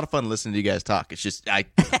 I have a lot of fun listening to you guys talk. It's just, I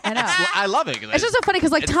know. I love it. It's just so funny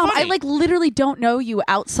because, like, Tom, funny. I like literally don't know you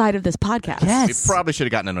outside of this podcast. Yes. We probably should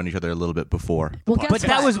have gotten to know each other a little bit before. Well, but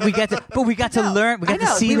that was, we got to learn, we got to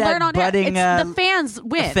see that budding. The fans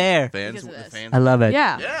win. Affair. Fans. I love it.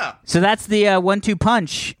 Yeah. So that's the 1-2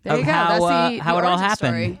 punch there of how it all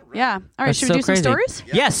happened. Story. Yeah. All right, That's should we do crazy. some stories?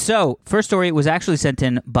 Yes. So first story was actually sent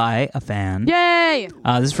in by a fan. Yay!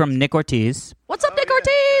 This is from Nick Ortiz. What's up, Nick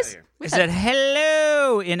Ortiz? He said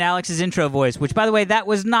hello in Alex's intro voice, which, by the way, that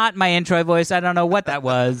was not my intro voice. I don't know what that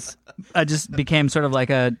was. I just became sort of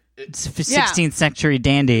like a 16th century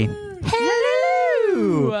dandy. Hello.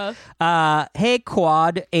 Woo! Hey,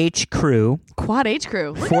 Quad H Crew. Quad H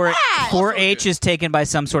Crew. 4-H is taken by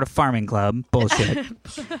some sort of farming club. Bullshit.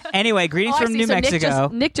 Anyway, greetings from New Mexico.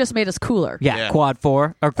 Nick just made us cooler. Yeah, Quad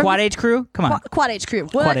 4. Or Quad H Crew? Come on. Quad H Crew.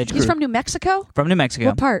 What? Quad H Crew. He's from New Mexico? From New Mexico.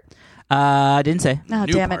 What part? Didn't say. Oh,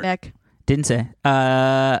 damn it, Nick. Didn't say.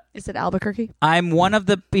 Is it Albuquerque? I'm one of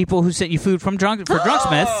the people who sent you food from Drunksmith.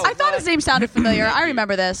 I thought his name sounded familiar. I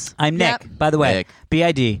remember this. I'm Nick, by the way.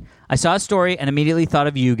 BID. I saw a story and immediately thought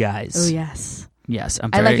of you guys. Oh, yes. Yes, I'm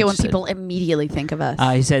I very like it when interested. people immediately think of us.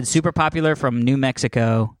 He said, super popular from New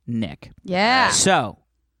Mexico, Nick. Yeah. So,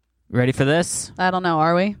 ready for this? I don't know.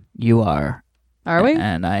 Are we? You are. Are we?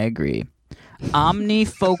 And I agree.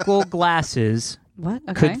 Omnifocal glasses What?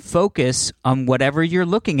 Okay. could focus on whatever you're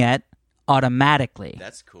looking at automatically.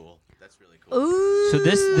 That's cool. That's really cool. Ooh. So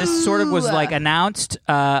this sort of was like announced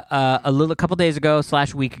a couple days ago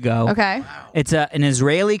 / week ago. Okay. Wow. It's an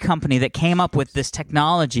Israeli company that came up with this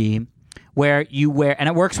technology where you wear, and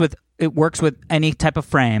it works with any type of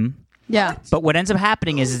frame. Yeah. But what ends up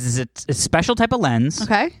happening is it's a special type of lens.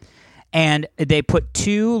 Okay. And they put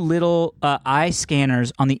two little eye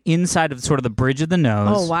scanners on the inside of sort of the bridge of the nose.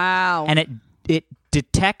 Oh, wow. And it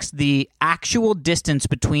detects the actual distance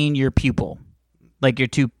between your pupil, like your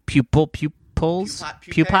two pupils,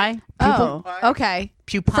 pupae. Oh, okay.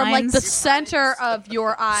 Pupines. From like the center of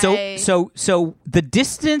your eye. So the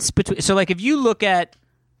distance between. So like if you look at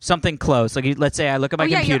something close, like let's say I look at my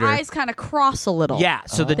computer. your eyes kind of cross a little. Yeah.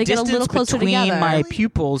 So the They get a distance little closer between together. my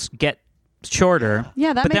pupils get shorter.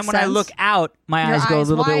 Yeah, that But makes then when I sense. look out, my Your eyes go a eyes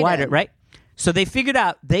little bit wider, widen. right? So they figured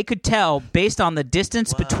out they could tell based on the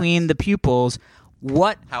distance between the pupils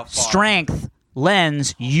what How far? strength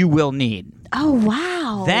lens you will need. Oh,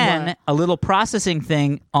 wow. Then a little processing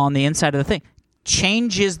thing on the inside of the thing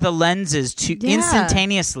changes the lenses to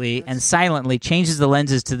instantaneously and silently changes the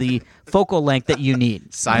lenses to the focal length that you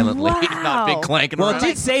need. Silently, Wow. not big clanking Well, around. it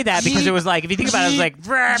did say that because it was like, if you think about it, it was like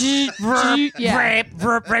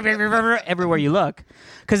everywhere you look.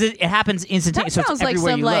 Because it happens That instantaneously. So sounds it's like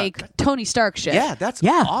everywhere some you like look. Tony Stark shit. Yeah, that's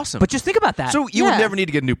Yeah, awesome. But just think about that. So you Yeah. would never need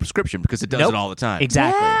to get a new prescription because it does Nope. it all the time.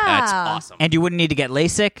 Exactly. Yeah. That's awesome. And you wouldn't need to get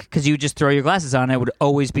LASIK because you would just throw your glasses on. It would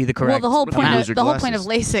always be the Well, correct. the whole point lose your of glasses.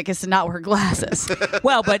 LASIK is to not wear glasses.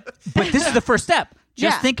 Well, but this is the first step.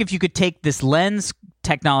 Just Yeah. think if you could take this lens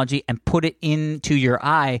technology and put it into your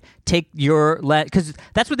eye, take your lens, because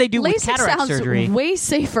that's what they do with LASIK cataract sounds surgery. way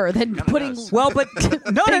safer than putting. Well, but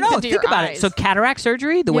no. things into Think your about eyes. it. So cataract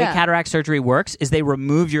surgery, the way Yeah. cataract surgery works is they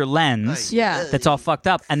remove your lens Yeah. that's all fucked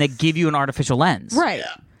up, and they give you an artificial lens. Right.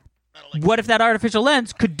 What if that artificial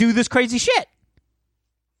lens could do this crazy shit?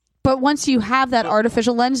 But once you have that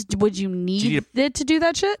artificial lens, would you need need it to do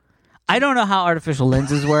that shit? I don't know how artificial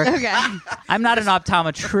lenses work. Okay. I'm not an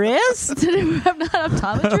optometrist I'm not an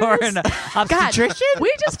optometrist. or an obstetrician.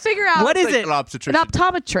 We just figure out What is Like it? an an obstetrician.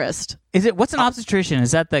 optometrist. Is it? What's an obstetrician?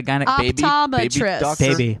 Is that the guy? Baby Optometrist. doctor?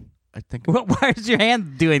 Baby. I think. Why is your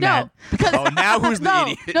hand doing No, that? because Oh, now who's the no,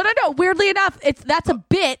 idiot? no. Weirdly enough, that's a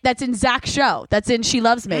bit that's in Zach's show. That's in She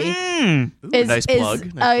Loves Me. Is, nice is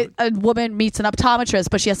plug. Nice a woman meets an optometrist,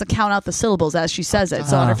 but she has to count out the syllables as she says it.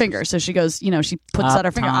 So on her finger. So she goes, she puts out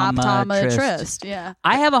her finger. Optometrist. Optometrist. Yeah.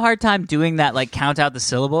 I have a hard time doing that, like count out the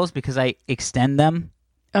syllables because I extend them.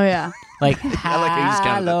 Oh yeah. Like, I like how you just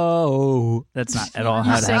counted that. hello. That's not at all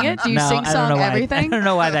how You that sing it? happened. Do you No, sing I don't song know why. everything? I don't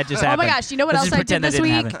know why that just Oh happened. my gosh! You know what Let's else just I did pretend that this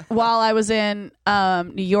didn't week happen. while I was in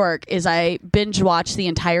New York? Is I binge watched the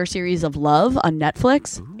entire series of Love on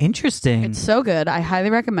Netflix. Interesting. It's so good. I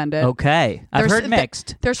highly recommend it. Okay. I've There's- heard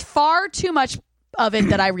mixed. There's far too much of it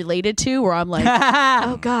that I related to, where I'm like,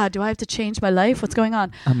 oh God, do I have to change my life? What's going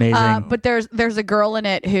on? Amazing. But there's a girl in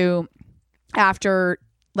it who, after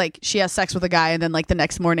like she has sex with a guy, and then like the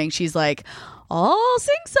next morning she's like, all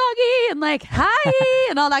sing-songy and like hi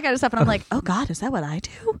and all that kind of stuff, and I'm like, oh God, is that what I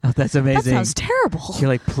do? Oh, that's That amazing. sounds terrible. You're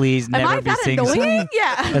like, please Am never I be that singing. annoying?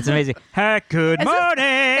 Yeah. That's amazing. Hey, good Is this-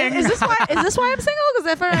 morning. Is this why I'm single?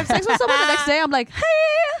 Because if I have sex with someone the next day, I'm like, hey.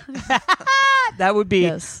 That would be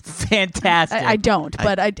Yes. fantastic. I don't,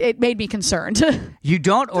 but it made me concerned. You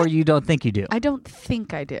don't, or you don't think you do. I don't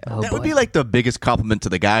think I do. Oh, That would boy. be like the biggest compliment to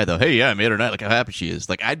the guy, though. Hey, yeah, I made her night. Like how happy she is.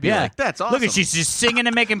 Like I'd be like, that's awesome. Look at she's just singing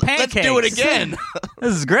and making Let's pancakes. do it again.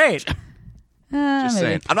 This is great. Just Maybe.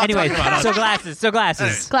 saying. I'm not Anyway, talking about so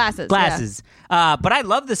glasses. Glasses. But I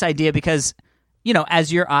love this idea because,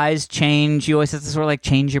 as your eyes change, you always have to sort of like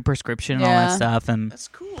change your prescription and all that Yeah. stuff. And That's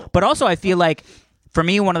cool. but also, I feel like for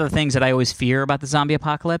me, one of the things that I always fear about the zombie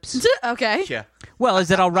apocalypse, Okay. Yeah. well, is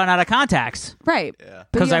that I'll run out of contacts. Right. Yeah.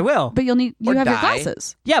 But 'Cause you'll- I will. But you Or have your die.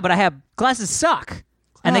 glasses. Yeah, but I have glasses suck,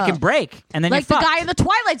 and they Oh. can break, and then Like you're the fucked. guy in the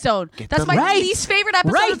Twilight Zone. That's them my right. least favorite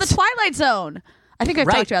episode Right. of the Twilight Zone. I think I've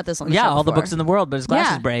talked about this on the show all the before. books in the world, but his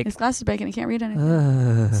glasses break. His glasses break and he can't read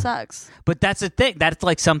anything. Sucks. But that's the thing. That's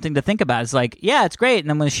like something to think about. It's like, yeah, it's great. And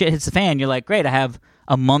then when the shit hits the fan, you're like, great, I have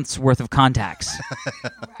a month's worth of contacts.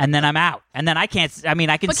 And then I'm out. And then I can't, I mean,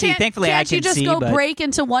 I can see, thankfully I can see. Can't you just go break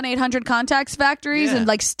into 1-800 contacts factories and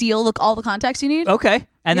like steal all the contacts you need? Okay.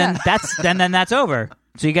 And then that's over.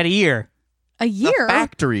 So you got a year. A year?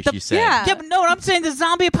 Factory, she said. Yeah, but no, what I'm saying, the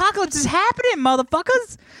zombie apocalypse is happening,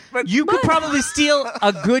 motherfuckers. You could probably steal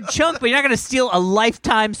a good chunk, but you're not going to steal a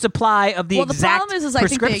lifetime supply of the exact prescription. Well, the problem is I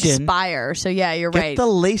think they expire. So yeah, you're right. Get the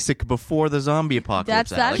LASIK before the zombie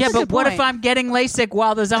apocalypse. That's yeah, but what if I'm getting LASIK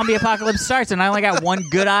while the zombie apocalypse starts and I only got one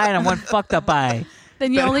good eye and one fucked up eye?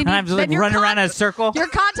 Then you only need. I'm just like running around in a circle. Your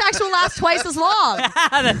contacts will last twice as long.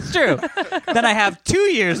 That's true. Then I have 2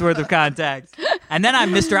 years worth of contacts, and then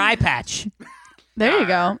I'm Mr. Eye Patch. There you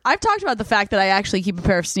go. I've talked about the fact that I actually keep a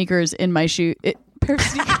pair of sneakers in my shoe. Pair of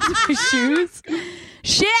sneakers in my shoes.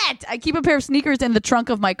 Shit! I keep a pair of sneakers in the trunk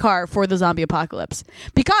of my car for the zombie apocalypse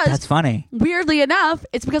because that's funny. Weirdly enough,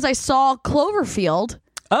 it's because I saw Cloverfield.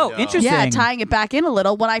 Oh, interesting. Yeah, tying it back in a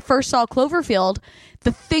little. When I first saw Cloverfield,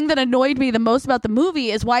 the thing that annoyed me the most about the movie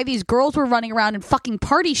is why these girls were running around in fucking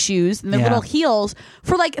party shoes and their little heels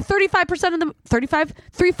for like 35% of the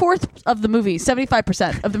 3/4 of the movie,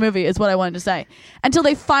 75% of the movie is what I wanted to say. Until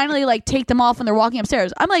they finally like take them off and they're walking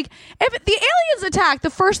upstairs. I'm like, if the aliens attack, the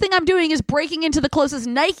first thing I'm doing is breaking into the closest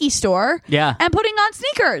Nike store and putting on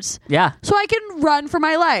sneakers. Yeah. So I can run for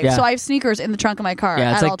my life. Yeah. So I have sneakers in the trunk of my car.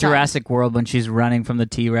 Yeah, it's at like Jurassic World when she's running from the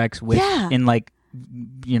T-Rex in like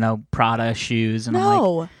Prada shoes, and I'm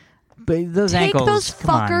like, but those take ankles, those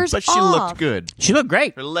fuckers But she looked good. She looked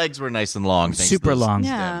great. Her legs were nice and long, super long.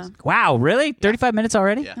 Yeah. Wow, really? 35 minutes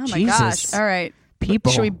already? Yeah. Oh my Jesus. gosh! All right,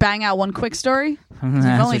 people. Should we bang out one quick story?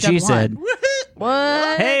 That's only what done she said.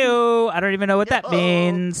 What? Hey-o, I don't even know what that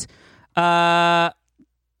means.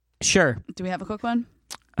 Sure. Do we have a quick one?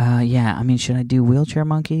 Yeah, I mean, should I do wheelchair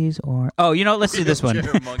monkeys or? Oh, let's do this one.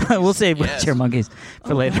 We'll save wheelchair monkeys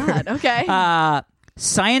for later. God. Okay.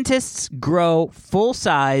 Scientists grow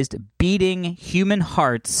full-sized beating human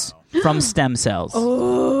hearts from stem cells.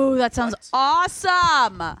 Oh, that sounds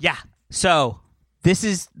awesome. Yeah. So this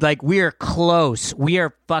is like, we are close. We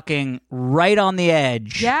are fucking right on the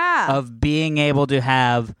edge of being able to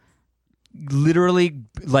have literally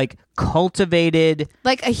like cultivated,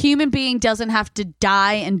 like a human being doesn't have to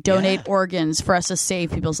die and donate organs for us to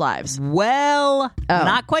save people's lives. Well,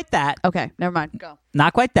 not quite that. Okay, never mind. Go.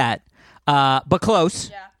 Not quite that, but close.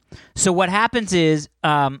 Yeah. So what happens is,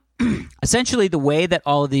 essentially, the way that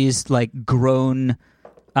all of these like grown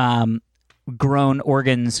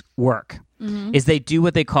organs work is they do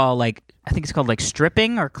what they call like, I think it's called like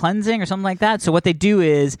stripping or cleansing or something like that. So what they do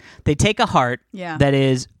is they take a heart that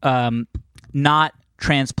is not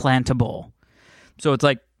transplantable. So it's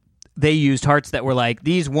like they used hearts that were like,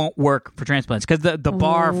 these won't work for transplants because the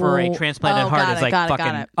bar for a transplanted heart is like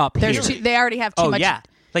fucking up here. They already have too much. Yeah.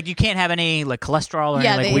 Like you can't have any like cholesterol or any,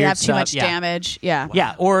 like they weird have too stuff. much damage. Yeah.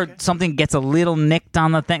 Yeah, or something gets a little nicked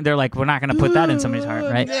on the thing. They're like, we're not going to put that in somebody's heart,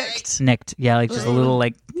 right? Nicked. Yeah, like just a little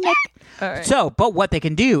like nick. Right. So, but what they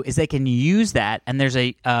can do is they can use that, and there's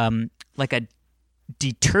a like a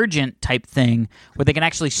detergent type thing where they can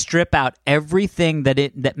actually strip out everything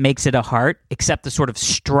that makes it a heart except the sort of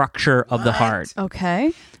structure of the heart.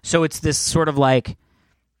 Okay. So it's this sort of like,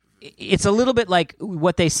 it's a little bit like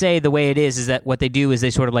what they say. The way it is that what they do is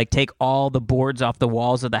they sort of like take all the boards off the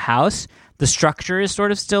walls of the house. The structure is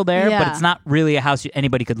sort of still there, but it's not really a house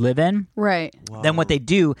anybody could live in. Right. Whoa. Then what they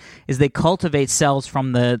do is they cultivate cells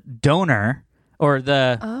from the donor or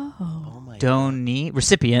the donee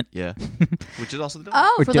recipient. Yeah. Which is also the donor.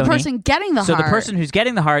 Oh, for the person getting the heart. So the person who's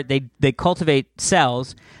getting the heart, they cultivate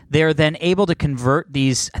cells. They're then able to convert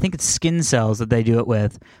these, I think it's skin cells that they do it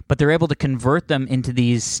with, but they're able to convert them into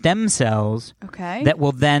these stem cells that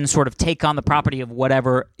will then sort of take on the property of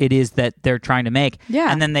whatever it is that they're trying to make.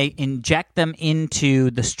 Yeah. And then they inject them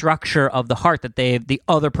into the structure of the heart that the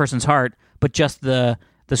other person's heart, but just the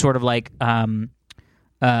sort of like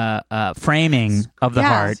framing of the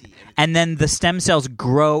heart, and then the stem cells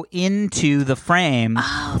grow into the frame.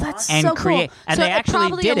 Oh, that's and so create, cool. And so they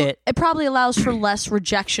actually did it. It probably allows for less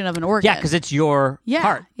rejection of an organ. Yeah, because it's your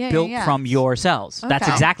heart built from your cells. That's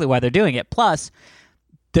exactly why they're doing it. Plus,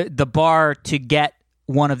 the bar to get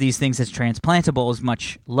one of these things that's transplantable is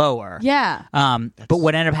much lower. Yeah. But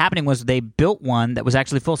what ended up happening was they built one that was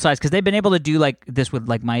actually full size because they've been able to do like this with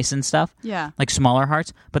like mice and stuff. Yeah. Like smaller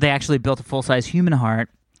hearts, but they actually built a full size human heart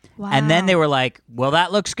Wow. And then they were like, well,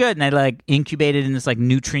 that looks good. And they like incubated in this like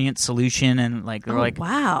nutrient solution. And like, they were like,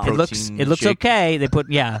 wow. it looks shake. okay. They put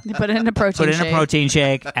it in a protein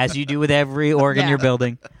shake, as you do with every organ you're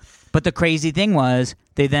building. But the crazy thing was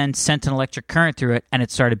they then sent an electric current through it and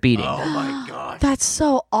it started beating. Oh my god. That's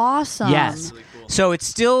so awesome. Yes. Really cool. So it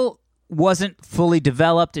still wasn't fully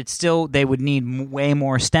developed. It's still, they would need way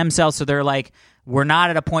more stem cells. So they're like, we're not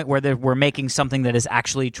at a point where we're making something that is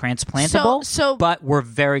actually transplantable, but we're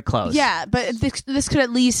very close. Yeah, but this could at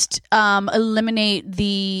least eliminate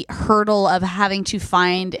the hurdle of having to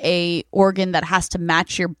find a organ that has to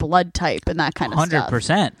match your blood type and that kind of stuff.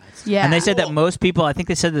 100%. Yeah. And they said that most people, I think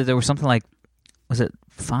they said that there was something like, was it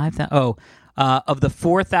 5,000? Oh, of the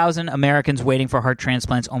 4,000 Americans waiting for heart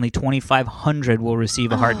transplants, only 2,500 will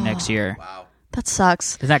receive a heart next year. Wow. That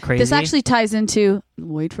sucks. Isn't that crazy? This actually ties into,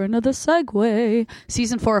 wait for another segue,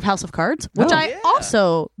 season 4 of House of Cards, which I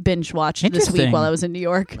also binge watched this week while I was in New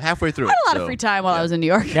York. I'm halfway through I had a lot of free time while I was in New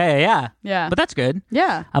York. Yeah. But that's good.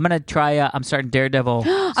 Yeah. I'm going to try, I'm starting Daredevil I'm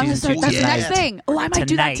going to season 2 start, that's the tonight. next thing. Oh, I might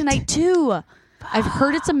do that tonight too. I've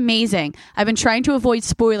heard it's amazing. I've been trying to avoid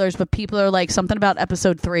spoilers, but people are like, something about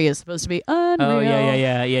episode 3 is supposed to be unreal. Oh,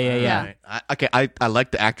 yeah. I like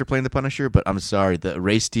the actor playing the Punisher, but I'm sorry, the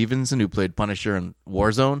Ray Stevenson who played Punisher in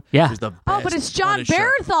Warzone. Yeah. Is the best Oh, but it's John Punisher.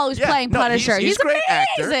 Barenthal who's playing Punisher. He's a great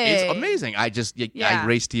amazing. actor. He's amazing.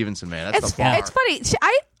 Ray Stevenson, man. That's It's the bar. it's funny.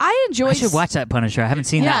 I enjoyed. I should watch that Punisher. I haven't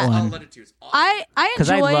seen that I'll one. let it to you. It's awesome. I Because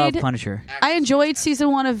I enjoyed. love Punisher. I enjoyed season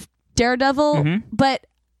 1 of Daredevil, but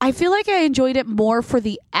I feel like I enjoyed it more for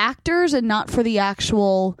the actors and not for the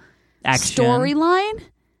actual Action. storyline.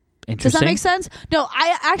 Does that make sense? No,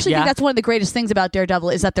 I actually think that's one of the greatest things about Daredevil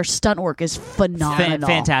is that their stunt work is phenomenal.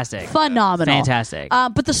 Fantastic. Phenomenal. Fantastic.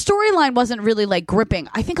 But the storyline wasn't really like gripping.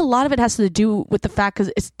 I think a lot of it has to do with the fact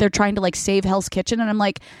because they're trying to like save Hell's Kitchen, and I'm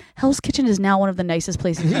like, Hell's Kitchen is now one of the nicest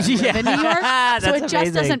places to live in New York. So it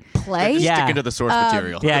just doesn't play. Sticking to the source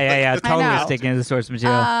material. Yeah. Totally know. sticking to the source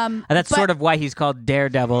material. And that's sort of why he's called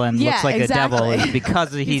Daredevil and looks like a devil, is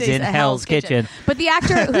because he's in Hell's Kitchen. But the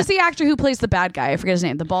actor, who's the actor who plays the bad guy? I forget his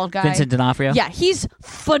name. The bald guy. Vincent D'Onofrio. Yeah, he's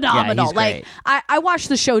phenomenal. Yeah, he's like great. I watched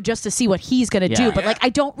the show just to see what he's going to do, but like I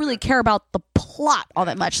don't really care about the plot all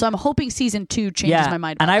that much. So I'm hoping season 2 changes my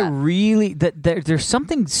mind. And about I that. really there's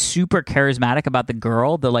something super charismatic about the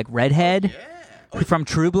girl, the like redhead from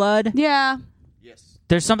True Blood. Yeah.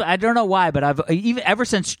 There's something, I don't know why, but I've even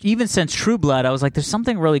since True Blood, I was like, there's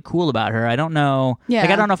something really cool about her. I don't know. Yeah. Like,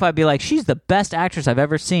 I don't know if I'd be like, she's the best actress I've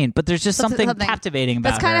ever seen, but there's just something captivating about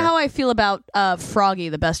her. That's kind of how I feel about Froggy,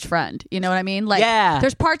 the best friend. You know what I mean? Like,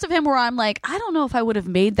 there's parts of him where I'm like, I don't know if I would have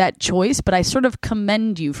made that choice, but I sort of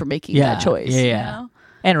commend you for making that choice. Yeah. You know?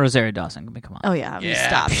 And Rosario Dawson. I mean, come on. Oh, yeah. I mean,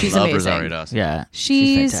 stop. She's love amazing. Rosario Dawson. Yeah.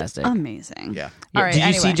 She's fantastic. amazing. Yeah. All right, Did you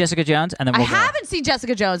anyway. see Jessica Jones? And then I we'll go. haven't seen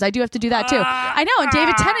Jessica Jones. I do have to do that too. I know, and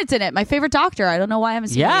David Tennant's in it. My favorite doctor. I don't know why I haven't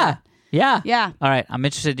seen it yet. Yeah. All right. I'm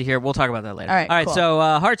interested to hear. We'll talk about that later. All right, cool. So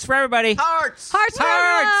hearts for everybody. Hearts for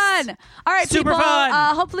everyone. All right, Super people.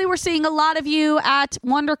 fun. Hopefully, we're seeing a lot of you at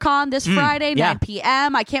WonderCon this Friday, 9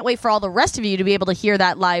 p.m. I can't wait for all the rest of you to be able to hear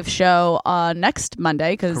that live show next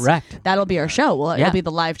Monday because that'll be our show. Well, it'll be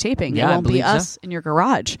the live taping. Yeah, it won't be us in your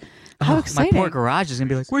garage. How exciting. My poor garage is going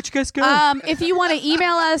to be like, where'd you guys go? If you want to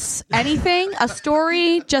email us anything, a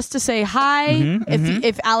story, just to say hi,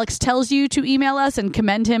 if Alex tells you to email us and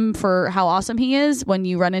commend him for how awesome he is when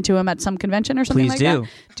you run into him at some convention or something that,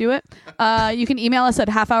 do it. You can email us at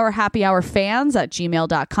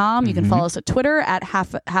halfhourhappyhourfans@gmail.com. You can follow us at Twitter at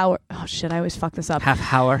halfhour. Oh, shit, I always fuck this up.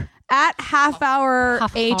 Half hour. At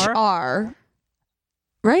halfhourhr.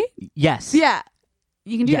 Right? Yes. Yeah.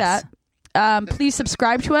 You can do that. Please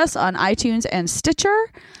subscribe to us on iTunes and Stitcher.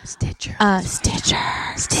 Stitcher.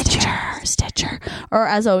 Or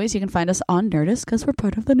as always, you can find us on Nerdist because we're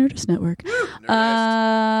part of the Nerdist Network.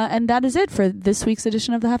 And that is it for this week's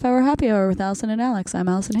edition of the Half Hour Happy Hour with Allison and Alex. I'm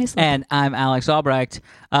Allison Hayslip. And I'm Alex Albrecht.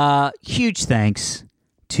 Huge thanks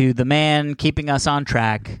to the man keeping us on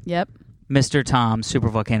track. Yep. Mr. Tom Super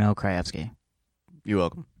Volcano Krajewski. You're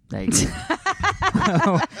welcome. There you go.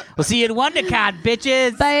 We'll see you at WonderCon,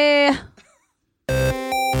 bitches. Bye.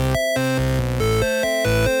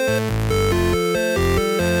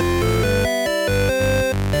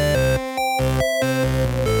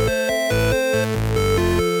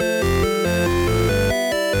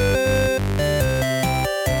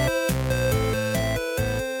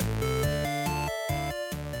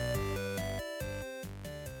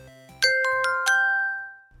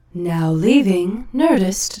 Now leaving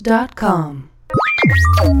Nerdist.com.